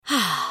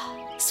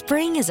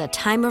Spring is a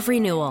time of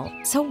renewal,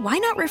 so why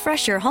not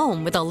refresh your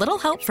home with a little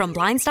help from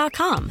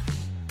Blinds.com?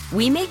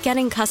 We make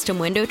getting custom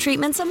window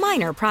treatments a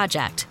minor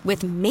project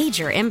with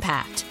major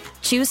impact.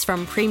 Choose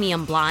from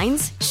premium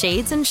blinds,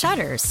 shades, and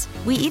shutters.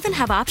 We even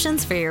have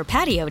options for your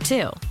patio,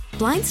 too.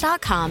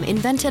 Blinds.com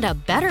invented a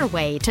better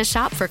way to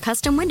shop for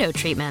custom window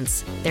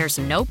treatments. There's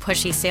no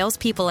pushy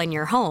salespeople in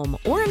your home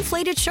or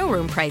inflated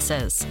showroom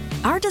prices.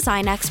 Our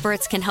design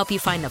experts can help you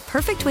find the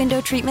perfect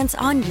window treatments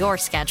on your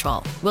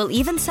schedule. We'll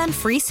even send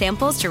free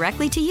samples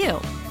directly to you.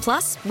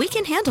 Plus, we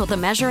can handle the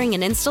measuring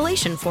and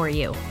installation for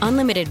you.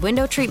 Unlimited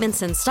window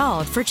treatments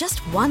installed for just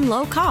one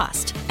low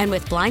cost. And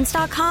with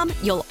Blinds.com,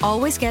 you'll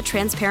always get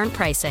transparent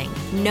pricing.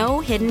 No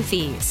hidden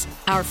fees.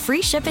 Our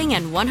free shipping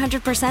and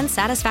 100%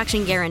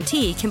 satisfaction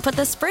guarantee can put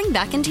the spring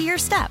back into your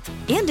step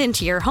and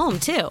into your home,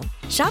 too.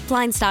 Shop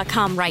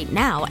Blinds.com right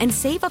now and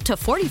save up to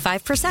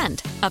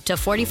 45%. Up to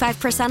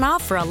 45%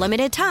 off for a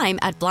limited time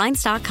at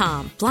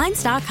Blinds.com.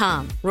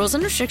 Blinds.com. Rules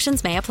and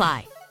restrictions may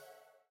apply.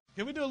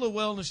 Can we do a little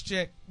wellness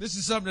check? This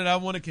is something that I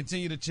want to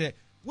continue to check.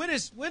 When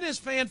is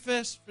Fan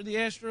Fest for the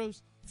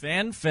Astros?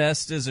 Fan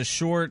Fest is a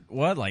short,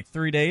 like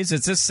 3 days?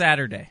 It's this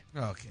Saturday.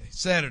 Okay,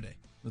 Saturday.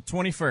 The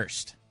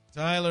 21st.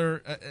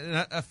 Tyler,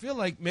 and I feel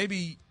like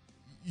maybe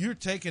you're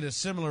taking a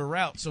similar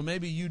route, so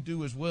maybe you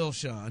do as well,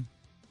 Sean,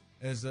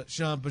 as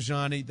Sean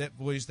Bajani, that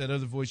voice, that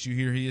other voice you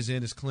hear he is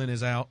in as Clint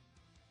is out.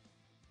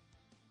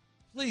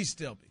 Please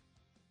tell me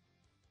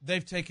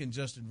they've taken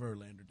Justin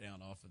Verlander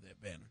down off of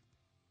that banner.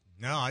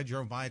 No, I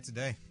drove by it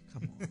today.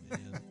 Come on,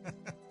 man.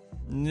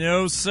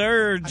 No,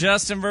 sir.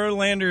 Justin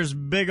Verlander's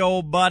big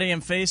old body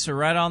and face are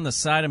right on the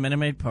side of Minute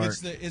Maid Park.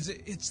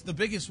 It's the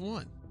biggest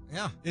one.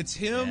 Yeah. It's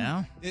him.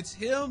 Yeah. It's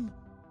him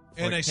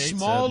and like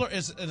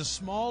a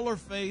smaller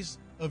face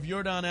of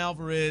Yordan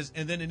Alvarez,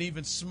 and then an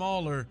even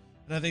smaller,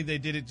 and I think they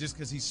did it just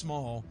because he's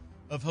small,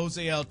 of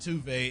Jose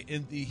Altuve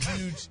in the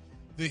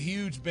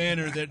huge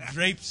banner that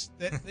drapes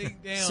that thing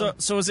down.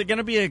 So is it going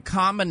to be a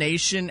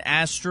combination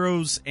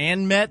Astros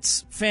and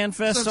Mets Fan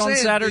Fest on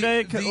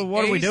Saturday?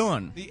 What are we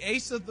doing? The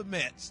ace of the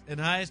Mets and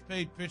highest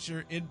paid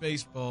pitcher in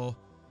baseball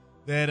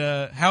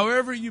that,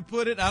 however you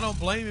put it, I don't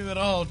blame him at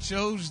all,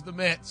 chose the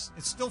Mets.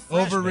 It's still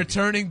fresh, over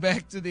returning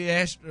back to the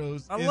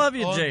Astros. I love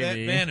you, on JV.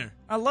 that banner.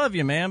 I love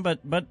you, man,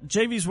 but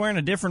JV's wearing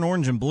a different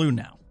orange and blue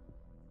now.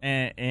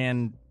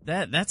 And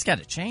that's got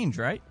to change,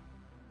 right?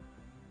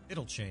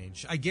 It'll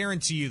change. I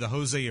guarantee you the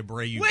Jose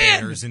Abreu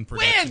banner is in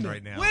production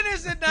right now. When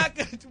is it not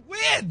going to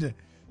win?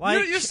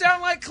 Like, you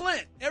sound like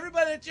Clint.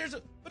 Everybody that cheers.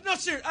 But no,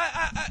 seriously.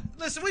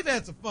 Listen, we've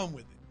had some fun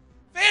with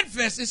it.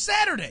 FanFest is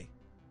Saturday.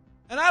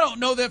 And I don't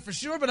know that for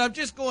sure, but I'm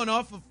just going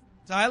off of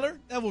Tyler.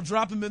 That will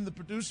drop him in the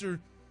producer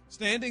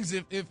standings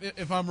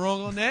if I'm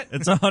wrong on that.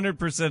 It's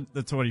 100%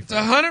 the 21st. It's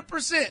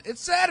 100%.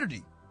 It's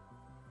Saturday.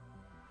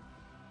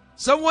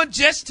 Someone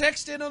just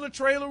texted in on the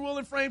Trailer Wheel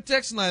and Frame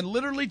text line.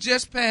 Literally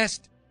just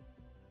passed.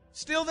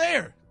 Still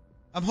there.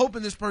 I'm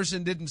hoping this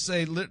person didn't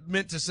say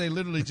meant to say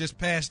literally just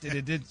passed it.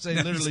 It did say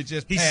literally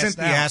just passed out. He sent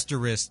the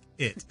asterisk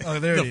it. Oh,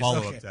 there it is. The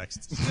follow-up okay.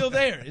 text. Still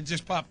there. It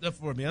just popped up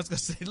for me. I was going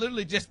to say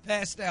literally just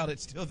passed out.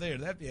 It's still there.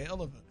 That'd be a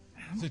hell of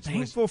a situation.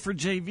 Thankful for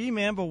JV,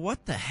 man, but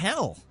what the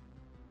hell?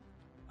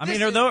 I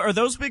mean, are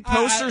those big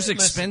posters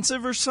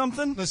expensive or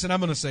something? Listen,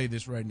 I'm going to say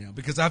this right now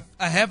because I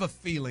have a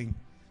feeling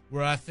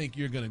where I think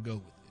you're going to go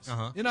with this.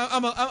 Uh-huh. You know,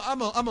 I'm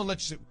going to let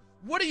you say.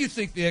 What do you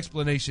think the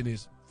explanation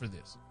is for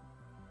this?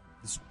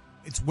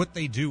 It's what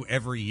they do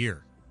every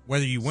year.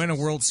 Whether you win a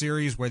World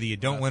Series, whether you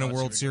don't win a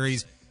World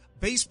Series.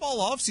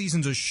 Baseball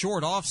offseason's a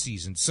short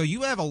offseason, so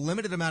you have a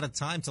limited amount of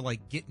time to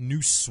get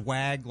new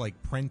swag,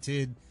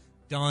 printed,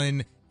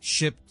 done,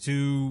 shipped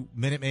to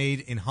Minute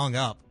Maid, and hung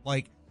up.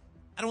 I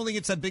don't think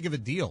it's that big of a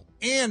deal.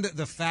 And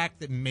the fact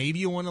that maybe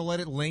you want to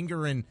let it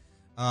linger and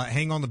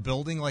hang on the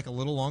building a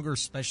little longer,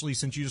 especially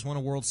since you just won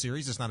a World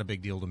Series, it's not a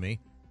big deal to me.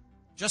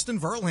 Justin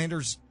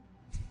Verlander's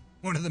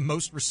one of the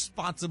most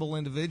responsible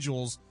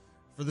individuals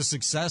for the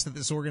success that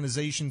this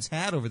organization's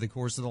had over the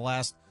course of the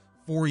last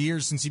 4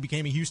 years since he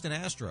became a Houston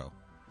Astro.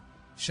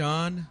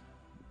 Sean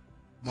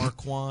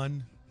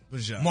Marquand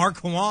Bajani.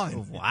 Marquand.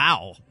 Oh,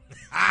 wow.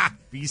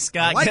 B.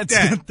 Scott like gets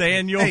that.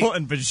 Nathaniel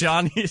and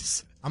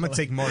Bajani's. I'm going to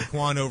take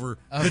Marquand over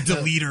the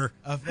deleter.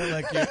 I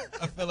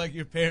feel like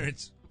your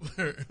parents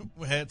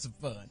had some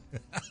fun.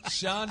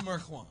 Sean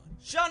Marquand.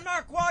 Sean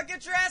Marquand,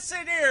 get your ass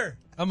in here.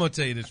 I'm going to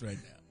tell you this right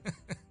now.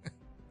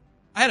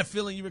 I had a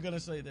feeling you were going to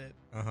say that.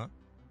 Uh-huh.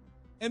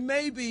 And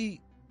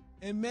maybe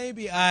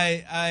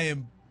I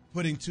am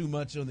putting too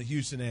much on the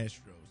Houston Astros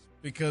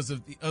because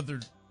of the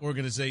other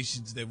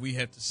organizations that we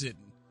have to sit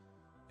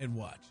and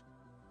watch.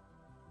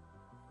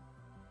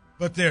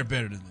 But they're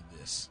better than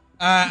this.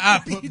 I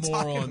put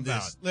more on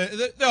this.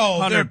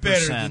 No, they're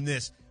better than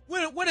this.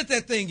 When did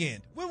that thing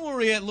end? When were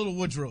we at Little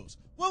Woodrow's?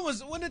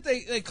 When did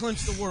they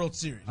clinch the World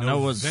Series? I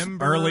know it was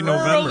November. early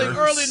November.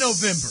 Early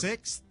November.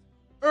 6th?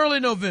 Early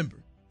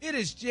November. It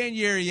is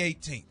January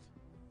 18th.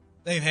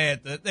 They've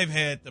had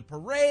the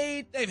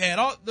parade. They've had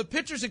all the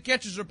pitchers and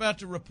catchers are about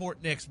to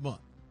report next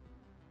month.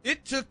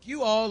 It took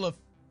you all of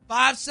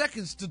 5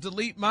 seconds to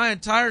delete my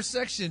entire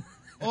section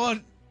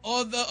on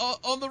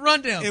on the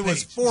rundown. It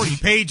was page. 40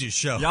 pages,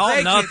 show.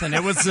 Y'all nothing.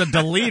 It was a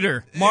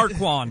deleter.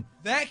 Marquand.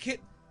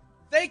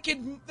 They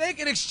can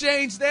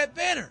exchange that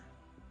banner.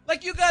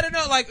 Like, you got to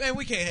know, like, man,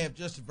 we can't have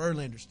Justin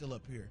Verlander still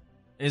up here.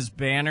 Is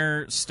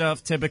banner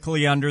stuff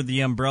typically under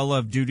the umbrella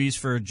of duties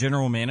for a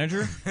general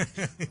manager?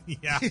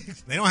 Yeah,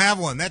 they don't have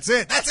one. That's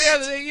it. That's the it.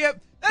 other thing.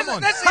 Yep. Come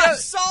on. That's the other.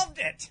 Solved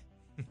it.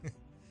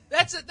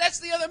 That's it. That's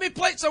the other. I mean,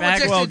 someone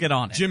Bagwell, texted, get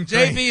on it. Jim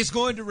Crane. JV is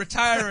going to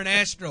retire an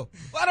Astro.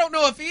 Well, I don't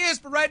know if he is,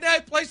 but right now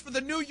he plays for the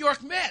New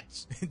York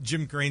Mets.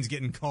 Jim Crane's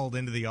getting called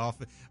into the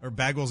office, or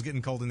Bagwell's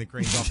getting called into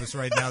Crane's office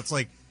right now. It's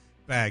like,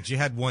 Bags, you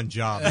had one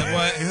job. Man.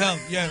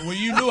 Well,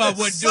 you knew I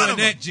wasn't Son doing of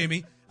a- that,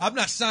 Jimmy. I'm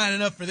not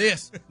signing up for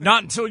this.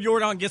 Not until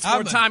Jordan gets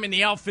more time in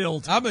the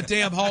outfield. I'm a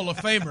damn Hall of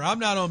Famer. I'm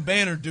not on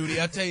banner duty.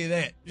 I tell you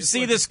that. You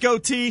see this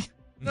goatee?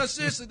 No,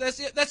 seriously, that's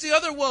the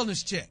other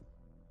wellness check.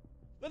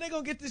 When they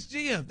gonna get this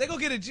GM? They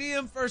gonna get a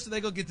GM first, or they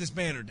gonna get this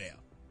banner down?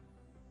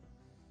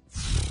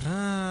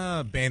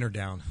 Banner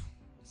down.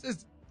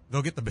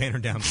 They'll get the banner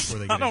down before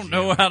they get I don't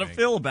know how to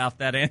feel about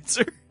that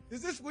answer.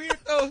 Is this weird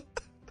though?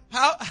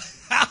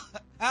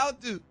 How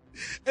do?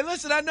 And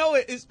listen, I know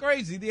it's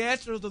crazy. The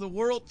Astros are the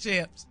world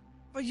champs.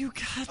 But you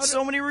got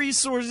so many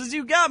resources.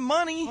 You got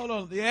money. Hold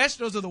on. The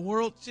Astros are the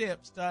world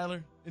champs,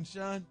 Tyler and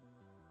Sean.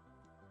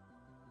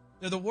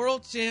 They're the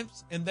world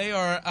champs, and they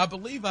are, I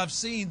believe I've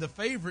seen, the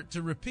favorite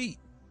to repeat.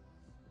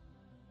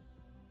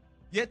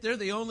 Yet they're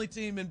the only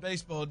team in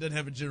baseball that doesn't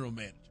have a general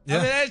manager. Yeah.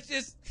 I mean,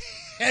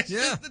 that's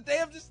just the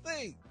damnedest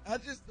thing.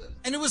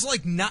 And it was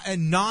like a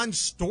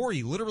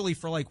non-story, literally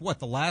for like, what,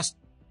 the last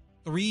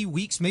 3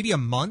 weeks, maybe a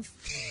month?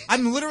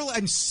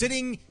 I'm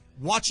sitting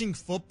watching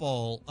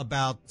football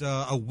about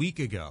a week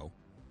ago,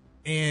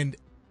 and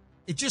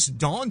it just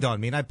dawned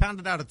on me, and I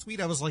pounded out a tweet.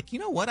 I was like, you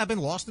know what? I've been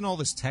lost in all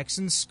this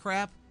Texans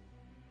crap.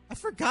 I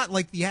forgot,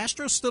 like, the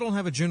Astros still don't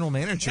have a general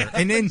manager.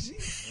 And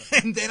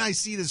then I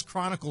see this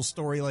Chronicle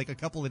story like a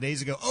couple of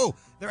days ago. Oh,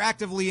 they're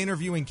actively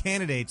interviewing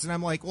candidates. And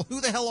I'm like, well,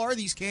 who the hell are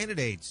these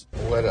candidates?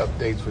 What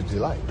updates would you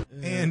like?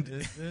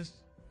 And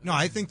no,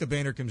 I think the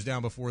banner comes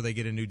down before they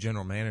get a new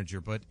general manager,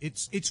 but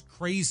it's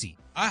crazy.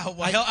 I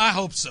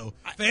hope so.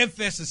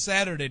 FanFest is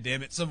Saturday,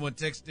 damn it. Someone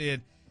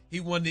texted he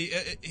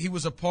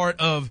was a part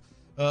of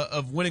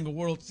winning a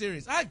World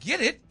Series. I get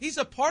it. He's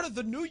a part of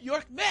the New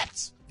York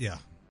Mets. Yeah.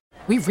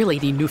 We really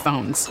need new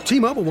phones.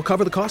 T-Mobile will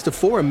cover the cost of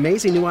 4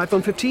 amazing new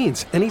iPhone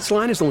 15s, and each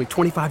line is only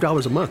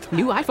 $25 a month.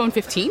 New iPhone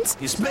 15s?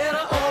 It's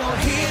better over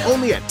here.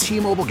 Only at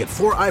T-Mobile, get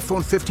 4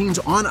 iPhone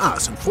 15s on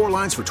us and 4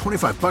 lines for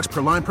 $25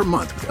 per line per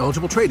month with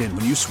eligible trade-in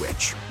when you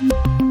switch.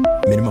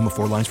 Minimum of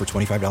 4 lines for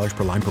 $25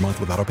 per line per month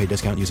with autopay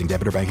discount using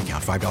debit or bank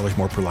account. $5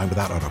 more per line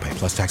without autopay,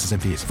 plus taxes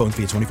and fees. Phone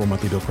fee at 24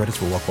 monthly bill credits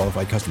for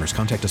well-qualified customers.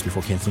 Contact us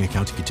before canceling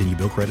account to continue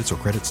bill credits or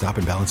credit stop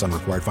and balance on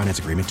required finance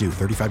agreement due.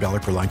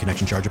 $35 per line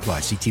connection charge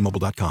applies. See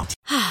T-Mobile.com.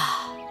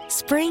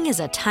 Spring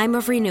is a time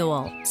of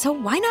renewal, so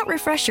why not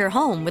refresh your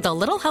home with a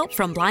little help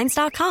from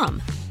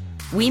Blinds.com?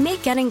 We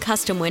make getting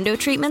custom window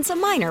treatments a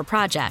minor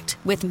project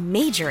with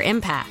major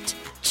impact.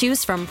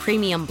 Choose from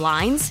premium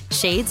blinds,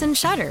 shades, and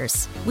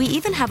shutters. We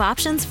even have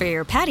options for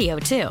your patio,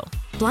 too.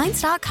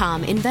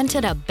 Blinds.com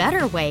invented a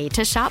better way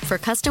to shop for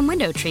custom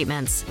window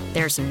treatments.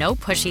 There's no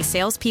pushy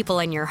salespeople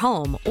in your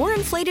home or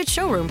inflated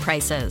showroom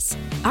prices.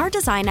 Our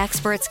design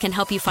experts can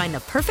help you find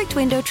the perfect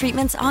window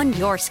treatments on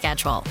your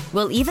schedule.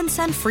 We'll even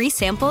send free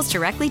samples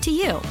directly to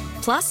you.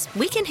 Plus,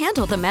 we can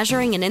handle the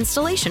measuring and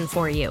installation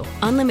for you.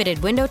 Unlimited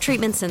window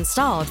treatments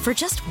installed for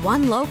just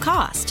one low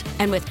cost.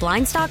 And with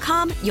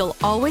Blinds.com, you'll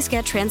always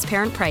get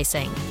transparent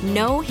pricing.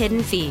 No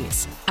hidden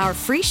fees. Our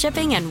free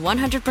shipping and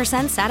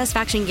 100%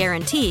 satisfaction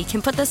guarantee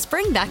can put the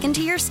spring back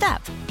into your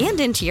step and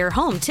into your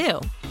home,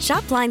 too.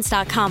 Shop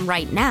Blinds.com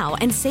right now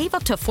and save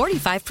up to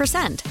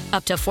 45%.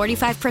 Up to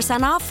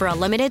 45% off for a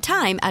limited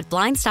time at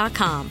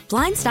Blinds.com.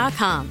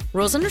 Blinds.com.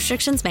 Rules and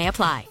restrictions may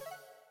apply.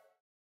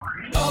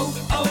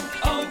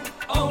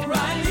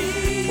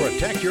 O'Reilly.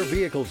 Protect your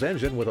vehicle's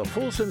engine with a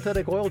full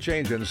synthetic oil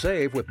change and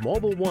save with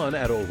Mobil 1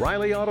 at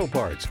O'Reilly Auto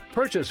Parts.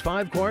 Purchase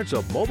 5 quarts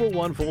of Mobil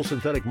 1 full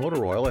synthetic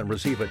motor oil and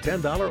receive a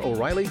 $10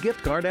 O'Reilly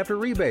gift card after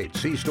rebate.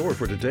 See store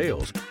for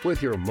details.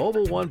 With your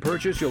Mobil 1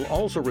 purchase, you'll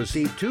also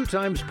receive 2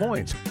 times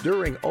points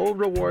during O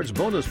Rewards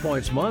Bonus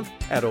Points Month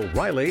at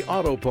O'Reilly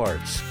Auto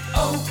Parts.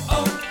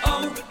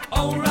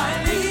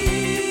 O'Reilly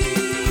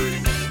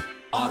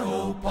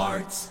Auto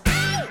Parts.